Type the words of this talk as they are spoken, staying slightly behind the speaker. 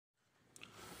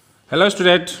Hello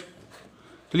student,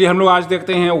 चलिए हम लोग आज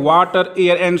देखते हैं वाटर,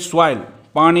 एयर एंड सॉइल,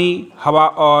 पानी, हवा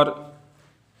और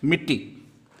मिट्टी।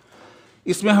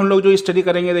 इसमें हम लोग जो स्टडी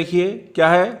करेंगे, देखिए क्या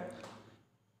है।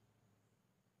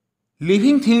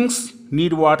 Living things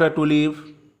need water to live.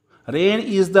 Rain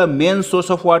is the main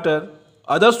source of water.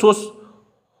 Other source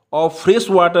of fresh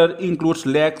water includes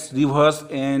lakes, reverse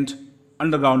and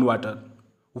underground water.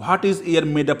 What is air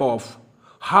made up of?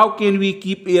 How can we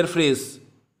keep air fresh?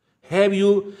 Have you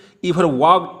ever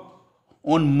walked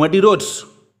on muddy roads?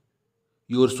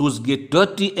 Your shoes get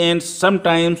dirty and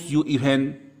sometimes you even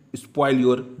spoil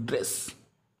your dress.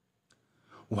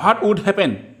 What would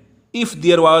happen if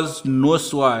there was no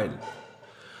soil?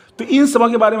 तो इन सबों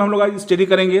के बारे में हम लोग आज study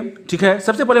करेंगे, ठीक है।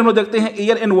 सबसे पहले हम लोग देखते हैं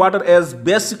air and water as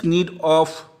basic need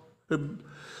of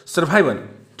survival,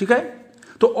 ठीक है।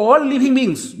 तो ऑल लिविंग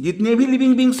बींग्स, जितने भी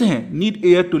लिविंग बींग्स हैं, नीड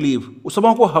एयर टू लिव। उस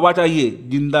सबों को हवा चाहिए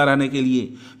जिंदा रहने के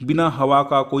लिए। बिना हवा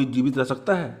का कोई जीवित रह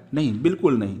सकता है? नहीं,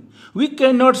 बिल्कुल नहीं। We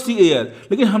can not C air,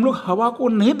 लेकिन हम लोग हवा को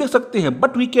नहीं देख सकते हैं,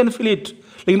 but we can feel it,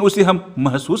 लेकिन उसे हम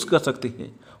महसूस कर सकते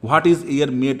हैं। What is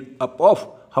air made up of?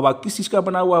 हवा किस चीज का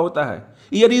बना हुआ होता है?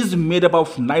 Air is made up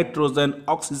of nitrogen,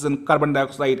 oxygen, carbon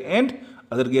dioxide and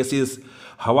other gases.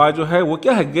 हवा जो है वो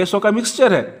क्या है? गैसों का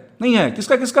मिक्सचर है, नहीं है।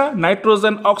 किसका किसका?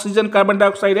 Nitrogen, oxygen, carbon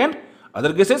dioxide and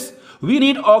other gases. We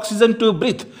need oxygen to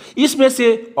breathe. इसमें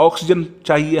से ऑक्सीजन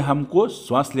चाहिए हमको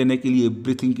श्वास लेने के लिए,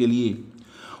 ब्रीथिंग के लिए।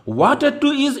 Water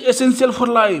two is essential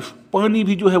for life. पानी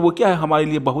भी जो है वो क्या है? हमारे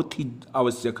लिए बहुत ही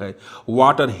आवश्यक है।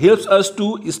 Water helps us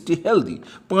to stay healthy.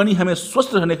 पानी हमें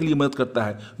स्वस्थ रहने के लिए मदद करता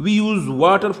है। We use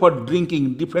water for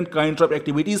drinking different kind of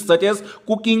activities such as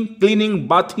cooking, cleaning,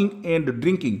 bathing and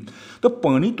drinking. तो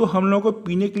पानी तो हम लोगों को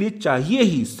पीने के लिए चाहिए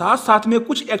ही, साथ साथ में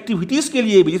कुछ एक्टिविटीज के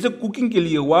लिए भी, जैसे कुकिंग के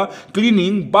लिए हुआ,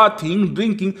 क्लीनिंग, बाथिंग,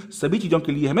 ड्रिंकिंग, सभी चीजों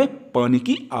के लिए हमें पानी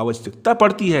की आवश्यकता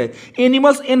पड़ती है।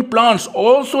 Animals and plants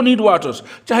also need water.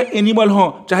 चाहे एनिमल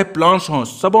हो चाहे प्लांट्स हो,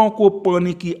 सबों को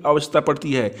पानी की आवश्यकता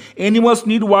पड़ती है। Animals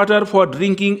need water for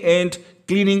drinking and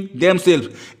cleaning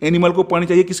themselves. Animal को पानी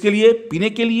चाहिए किसके लिए? पीने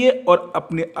के लिए और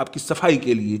अपने आप की सफाई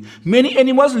के लिए। Many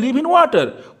animals live in water.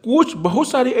 कुछ बहुत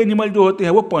सारे एनिमल जो होते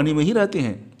हैं वो पानी में ही रहते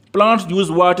हैं। Plants use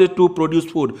water to produce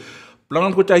food.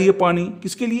 Plant को चाहिए पानी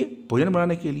किसके लिए? भोजन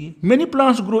बनाने के लिए। Many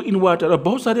plants grow in water. और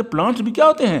बहुत सारे प्लांट्स भी क्या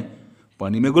होते हैं?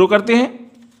 पानी में ग्रो करते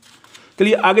हैं।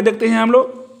 चलिए आगे देखते हैं हम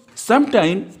लोग।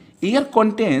 Sometime air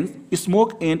contains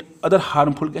smoke and other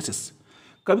harmful gases.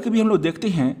 कभी कभी हम लोग देखते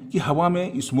हैं कि हवा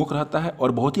में स्मोक रहता है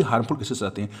और बहुत ही हार्मफुल गैसेस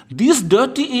रहते हैं। This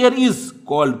dirty air is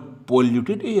called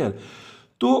polluted air.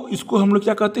 तो इसको हम लोग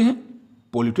क्या कहते हैं?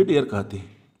 पोल्यूटेड एयर कहते हैं,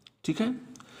 ठीक है।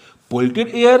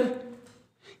 Polluted air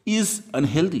is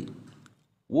unhealthy.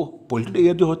 वो पोल्यूटेड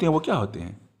एयर जो होते हैं वो क्या होते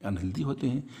हैं? अनहेल्दी होते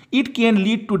हैं। It can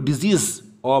lead to disease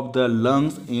of the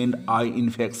lungs and I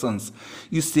infections.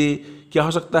 इससे क्या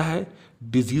हो सकता है?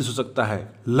 डिजीज हो सकता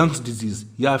है, लंग्स डिजीज,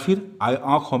 या फिर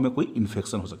आंखों में कोई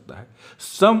इन्फेक्शन हो सकता है।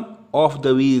 सम of the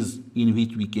ways in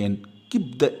which we can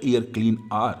keep the air clean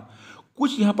are.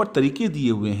 कुछ यहाँ पर तरीके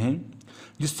दिए हुए हैं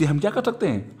जिससे हम क्या कर सकते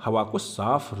हैं? हवा को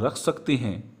साफ रख सकते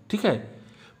हैं, ठीक है।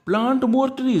 Plant more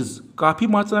trees. काफी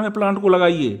मात्रा में प्लांट को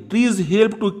लगाइए। Trees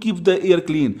help to keep the air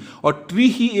clean. और ट्री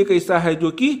ही एक ऐसा है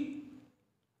जो कि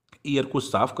एयर को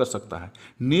साफ कर सकता है।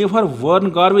 Never burn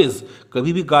garbage.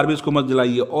 कभी भी गार्बेज को मत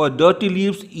जलाइए। और dirty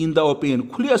leaves in the open.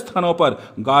 खुले स्थानों पर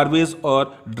गार्बेज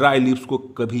और ड्राई लीव्स को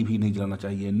कभी भी नहीं जलाना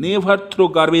चाहिए। Never throw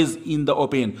garbage in the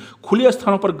open. खुले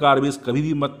स्थानों पर गार्बेज कभी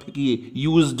भी मत फेंकिए।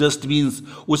 Use dustbins.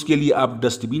 उसके लिए आप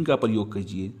डस्टबिन का प्रयोग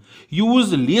कीजिए।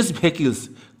 Use less vehicles.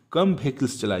 कम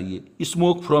व्हीकल्स चलाइए।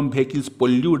 Smoke from vehicles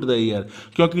pollute the air.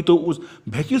 क्योंकि तो उस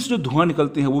व्हीकल्स जो धुआं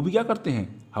निकलते हैं वो भी क्या करते हैं?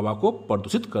 हवा को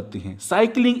प्रदूषित करते हैं।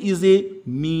 Cycling is a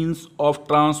means of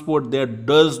transport that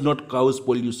does not cause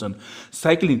pollution.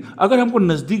 Cycling, अगर हमको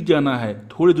नज़दीक जाना है,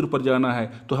 थोड़ी दूर पर जाना है,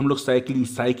 तो हम लोग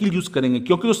साइकिल यूज करेंगे,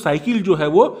 क्योंकि वो साइकिल जो है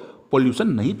वो पोल्यूशन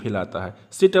नहीं फैलाता है।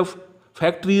 Set of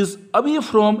factories away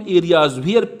from areas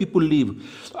where people live.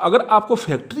 अगर आपको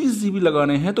फैक्ट्रीज भी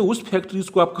लगाने हैं तो उस फैक्ट्रीज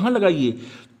को आप कहाँ लगाइए?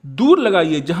 दूर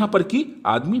लगाइए, जहां पर कि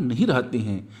आदमी नहीं रहते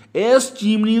हैं। एज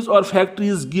चिमनीज और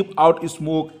factories give out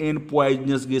smoke and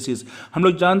poisonous gases. हम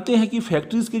लोग जानते हैं कि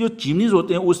फैक्ट्रीज के जो चिमनीज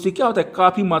होते हैं उससे क्या होता है?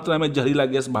 काफी मात्रा में जहरीला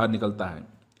गैस बाहर निकलता है।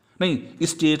 नहीं,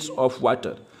 स्टेट्स ऑफ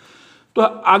वाटर। तो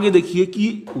आगे देखिए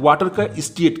कि वाटर का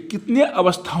स्टेट, कितने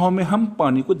अवस्थाओं में हम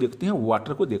पानी को देखते हैं,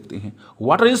 वाटर को देखते हैं।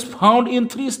 Water is found in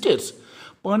 3 states.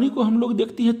 पानी को हम लोग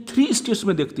देखते हैं 3 स्टेट्स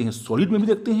में देखते हैं। सॉलिड में भी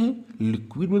देखते हैं,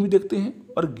 लिक्विड में भी देखते हैं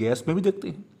और गैस में भी देखते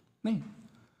हैं। नहीं,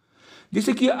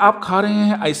 जैसे कि आप खा रहे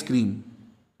हैं आइसक्रीम,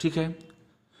 ठीक है,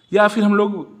 या फिर हम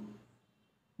लोग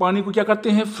पानी को क्या करते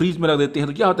हैं? फ्रीज में रख देते हैं,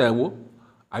 तो क्या होता है? वो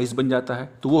आइस बन जाता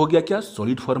है, तो वो हो गया क्या,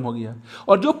 सॉलिड फॉर्म हो गया।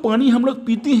 और जो पानी हम लोग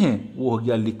पीते हैं वो हो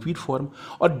गया लिक्विड फॉर्म।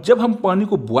 और जब हम पानी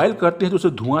को बॉयल करते हैं तो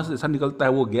उससे धुआं से ऐसा निकलता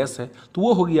है, वो गैस है, तो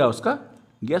वो हो गया उसका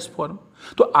गैस फॉर्म।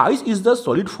 तो ice is the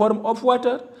solid form of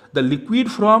water, the liquid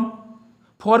form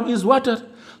is water.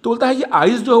 तो बोलता है कि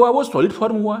आइस जो हुआ वो सॉलिड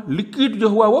फॉर्म हुआ, लिक्विड जो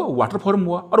हुआ वो वाटर फॉर्म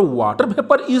हुआ, और water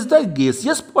vapour is the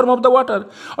gaseous form of the water.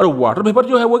 और वाटर वेपर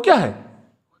जो है वो क्या है,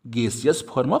 गैसियस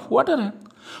फॉर्म ऑफ वाटर है।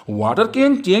 Water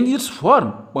can change it's form,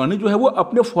 पानी जो है वो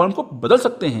अपने फॉर्म को बदल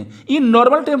सकते हैं इन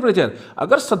नॉर्मल टेम्परेचर।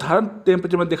 अगर साधारण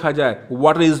टेम्परेचर में देखा जाए,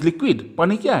 वाटर इज लिक्विड,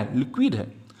 पानी क्या है, लिक्विड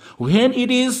है। When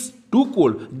it is to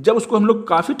cold, जब उसको हम लोग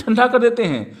काफी ठंडा कर देते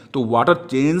हैं तो water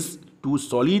change to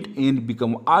solid and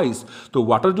become ice. तो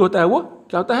वाटर जो होता है वो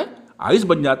क्या होता है, आइस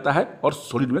बन जाता है और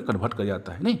सॉलिड में कन्वर्ट कर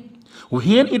जाता है। नहीं,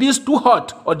 when it is to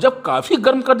hot, और जब काफी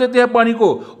गर्म कर देते हैं पानी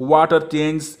को, water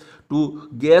change to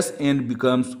gas and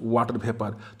becomes water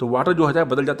vapour. तो वाटर जो है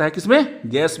बदल जाता है किसमें,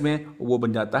 गैस में, वो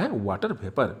बन जाता है वाटर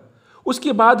वेपर।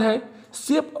 उसके बाद है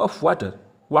शेप ऑफ वाटर।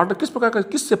 वाटर किस प्रकार का,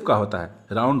 किस शेप का होता है,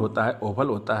 राउंड होता है, ओवल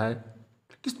होता है,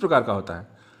 किस प्रकार का होता है।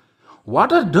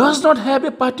 Water does not have a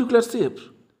particular shape.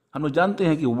 हम लोग जानते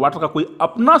हैं कि वाटर का कोई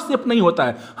अपना शेप नहीं होता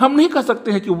है। हम नहीं कह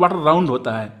सकते हैं कि वाटर राउंड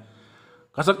होता है,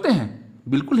 कह सकते हैं,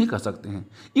 बिल्कुल नहीं कह सकते हैं।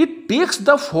 It takes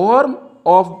the form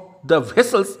of the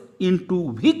vessels into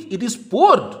which it is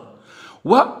poured,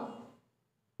 वह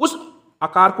उस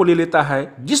आकार को ले लेता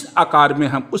है जिस आकार में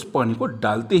हम उस पानी को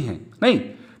डालते हैं। नहीं,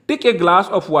 take a glass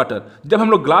of water, जब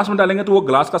हम लोग ग्लास में डालेंगे तो वो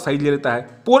ग्लास का साइज ले लेता है।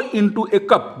 पोर इनटू ए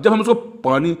कप, जब हम उसको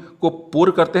पानी को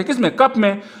पोर करते हैं किसमें, कप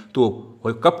में, तो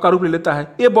वो कप का रूप ले लेता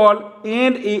है। ए ball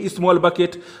and A small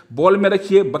bucket, ball में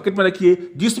रखिए, बकेट में रखिए,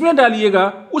 जिसमें डालिएगा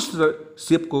उस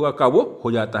शेप को का वो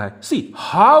हो जाता है। See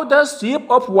how the shape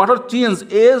of water change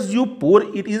as you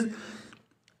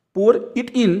pour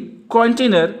it in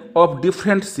container of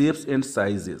different shapes and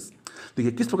sizes.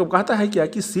 देखिए किस प्रकार कहता है क्या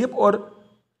कि शेप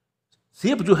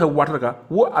जो है वाटर का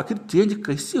वो आखिर चेंज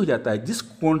कैसे हो जाता है, जिस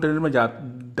कंटेनर में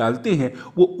डालते हैं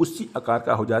वो उसी आकार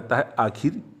का हो जाता है,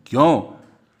 आखिर क्यों।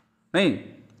 नहीं,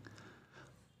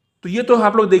 तो ये तो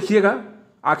आप लोग देखिएगा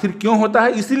आखिर क्यों होता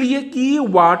है। इसीलिए कि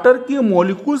वाटर के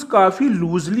मॉलिक्यूल्स काफ़ी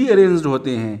लूजली अरेंज्ड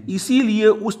होते हैं, इसीलिए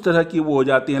उस तरह के वो हो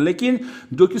जाते हैं। लेकिन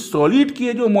जो कि सॉलिड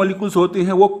के जो मॉलिक्यूल्स होते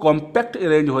हैं वो कॉम्पैक्ट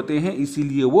अरेंज होते हैं,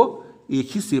 इसीलिए वो एक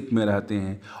ही शेप में रहते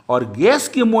हैं। और गैस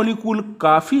के मॉलिक्यूल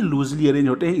काफ़ी लूजली अरेंज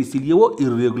होते हैं, इसीलिए वो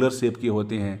इरेगुलर शेप के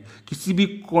होते हैं। किसी भी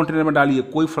कंटेनर में डालिए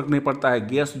कोई फर्क नहीं पड़ता है,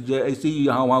 गैस ऐसे ही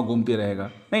यहाँ वहाँ घूमते रहेगा।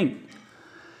 नहीं,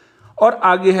 और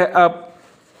आगे है अब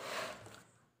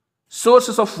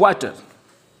sources of water.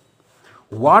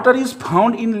 Water is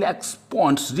found in lakes,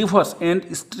 Pond's, reverse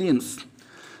and streams,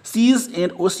 seize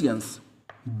and oceans.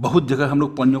 बहुत जगह हम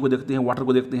लोग पानियों को देखते हैं, वाटर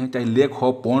को देखते हैं, चाहे लेक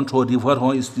हो, पॉन्ड हो, रिवर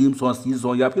हो, स्ट्रीम्स हो, सीज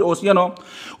हो या फिर ओशियन हो।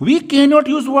 We can not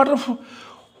use water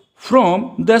from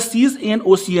the seize and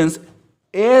oceans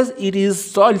as it is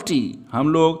salty. हम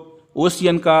लोग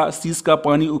ओशियन का, सीज का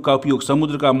पानी का उपयोग,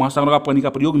 समुद्र का, महासागर का पानी का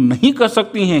प्रयोग नहीं कर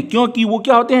सकते हैं, क्योंकि वो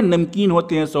क्या होते हैं, नमकीन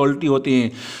होते हैं, सॉल्टी होते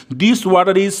हैं। This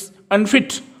water is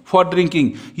unfit for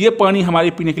drinking. ये पानी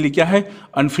हमारे पीने के लिए क्या है,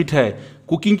 अनफिट है,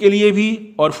 कुकिंग के लिए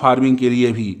भी और फार्मिंग के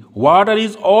लिए भी। Water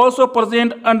is also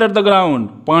present under the ground.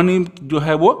 पानी जो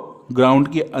है वो ग्राउंड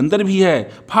के अंदर भी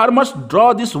है। Farmers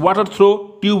draw this water through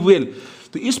tubewell.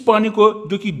 तो इस पानी को,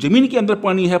 जो कि जमीन के अंदर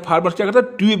पानी है, फार्मर्स क्या करते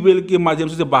हैं, ट्यूबवेल के माध्यम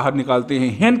से बाहर निकालते हैं,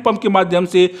 हैंड पंप के माध्यम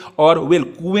से और वेल,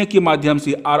 कुएं के माध्यम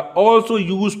से। Are also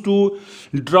use to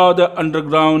draw the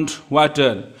underground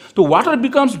water. तो water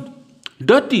becomes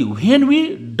dirty when we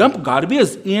dump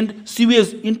garbage and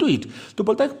sewage into it. तो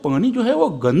बोलता है कि पानी जो है वो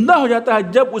गंदा हो जाता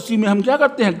है जब उसी में हम क्या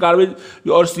करते हैं, गार्बेज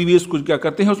और सीवेज को क्या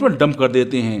करते हैं, उसमें डंप कर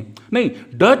देते हैं। नहीं,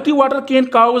 dirty water can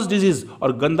cause disease.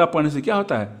 और गंदा पानी से क्या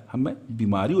होता है, हमें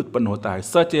बीमारी उत्पन्न होता है,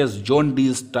 such as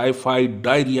jaundice, typhoid,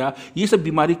 diarrhoea. ये सब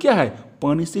बीमारी क्या है,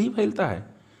 पानी से ही फैलता है।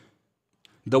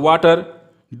 The water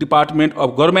department of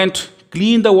government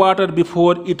clean the water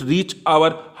before it reach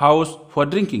our house for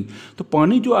drinking. तो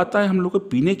पानी जो आता है हम लोग को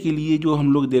पीने के लिए, जो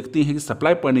हम लोग देखते हैं कि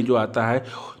सप्लाई पानी जो आता है,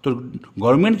 तो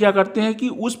गवर्नमेंट क्या करते हैं कि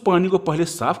उस पानी को पहले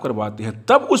साफ करवाते हैं,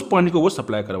 तब उस पानी को वो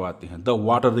सप्लाई करवाते हैं। The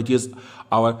water reaches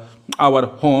our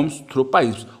Holmes through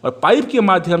pipes. और पाइप के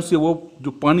माध्यम से वो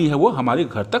जो पानी है वो हमारे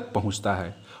घर तक पहुंचता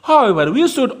है। However, we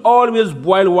should always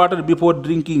boil water before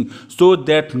drinking so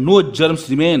that no germs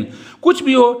remain. कुछ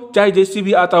भी हो, चाहे जैसे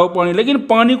भी आता हो पानी, लेकिन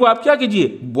पानी को आप क्या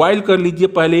कीजिए, बॉयल कर लीजिए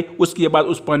पहले, उसके बाद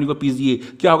उस पानी को पीजिए।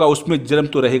 क्या होगा, उसमें जर्म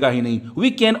तो रहेगा ही नहीं।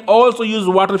 We can also use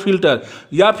water filter,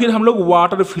 या फिर हम लोग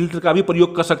वाटर फिल्टर का भी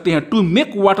प्रयोग कर सकते हैं, to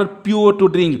make water pure to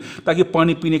drink, ताकि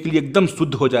पानी पीने के लिए एकदम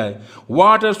शुद्ध हो जाए।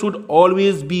 Water should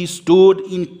always be stored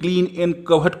in clean and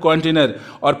covered container।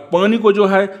 और पानी को जो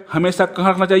है हमेशा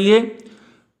कहाँ रखना चाहिए,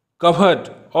 कवर्ड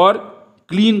और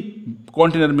क्लीन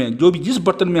कंटेनर में, जो भी जिस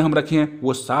बर्तन में हम रखें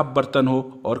वो साफ बर्तन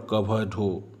हो और कवर्ड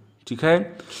हो, ठीक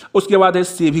है। उसके बाद है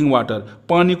सेविंग वाटर,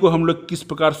 पानी को हम लोग किस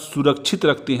प्रकार सुरक्षित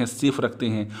रखते हैं, सेफ रखते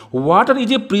हैं। Water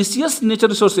is a precious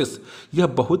natural resources, यह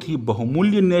बहुत ही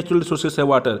बहुमूल्य नेचुरल रिसोर्सेस है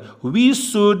water. We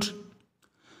should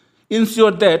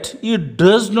ensure that it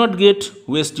does not gate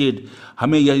wasted,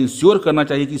 हमें यह इंश्योर करना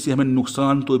चाहिए कि इसे हमें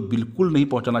नुकसान तो बिल्कुल नहीं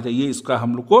पहुंचाना चाहिए, इसका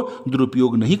हम लोग को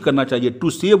दुरुपयोग नहीं करना चाहिए। To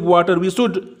save water we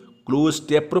should close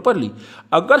tap properly,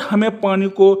 अगर हमें पानी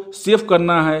को सेव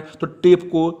करना है तो टैप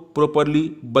को प्रॉपरली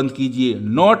बंद कीजिए।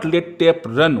 Not let tap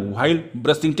run while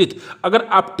brushing teeth, अगर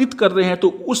आप टीथ कर रहे हैं तो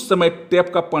उस समय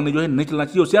टैप का पानी जो है नहीं चलना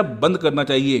चाहिए, उसे आप बंद करना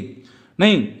चाहिए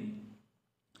नहीं।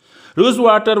 Use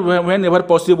water when ever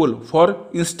possible,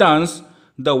 for instance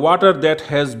the water that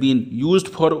has been used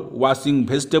for washing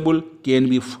vegetable can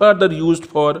be further used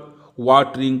for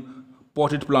watering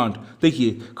potted plant. देखिए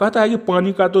कहता है कि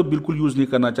पानी का तो बिल्कुल यूज़ नहीं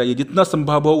करना चाहिए, जितना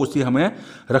संभव हो उसे हमें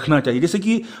रखना चाहिए। जैसे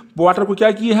कि वाटर को क्या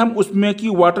किए हम, उसमें कि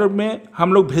वाटर में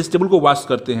हम लोग वेजिटेबल को वॉश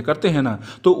करते हैं ना,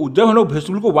 तो जब हम लोग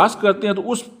वेजिटेबल को वॉश करते हैं तो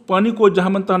उस पानी को जहाँ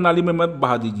मन तहाँ नाली में मत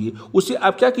बहा दीजिए, उससे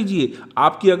आप क्या कीजिए,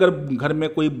 आपकी अगर घर में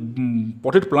कोई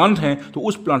पॉटेड प्लांट है तो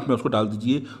उस प्लांट में उसको डाल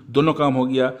दीजिए, दोनों काम हो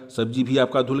गया, सब्जी भी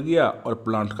आपका धुल गया और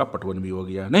प्लांट का पटवन भी हो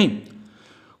गया। नहीं,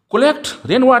 collect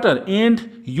rain water and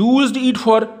used it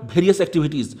for various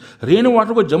activities, rain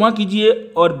water को जमा कीजिए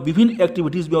और विभिन्न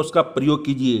एक्टिविटीज में उसका प्रयोग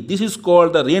कीजिए। This is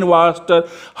called the rain water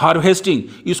harvesting,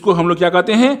 इसको हम लोग क्या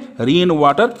कहते हैं, रेन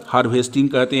वाटर हार्वेस्टिंग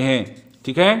कहते हैं,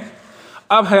 ठीक है।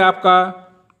 अब है आपका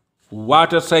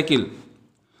वाटर साइकिल,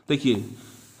 देखिए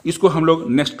इसको हम लोग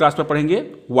नेक्स्ट क्लास में पढ़ेंगे।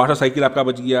 वाटर साइकिल आपका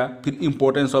बच गया, फिर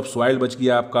इंपॉर्टेंस ऑफ सॉइल बच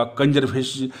गया आपका,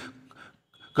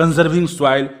 कंजर्विंग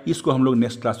सॉइल, इसको हम लोग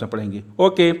नेक्स्ट क्लास में पढ़ेंगे।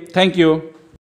 Okay, thank you.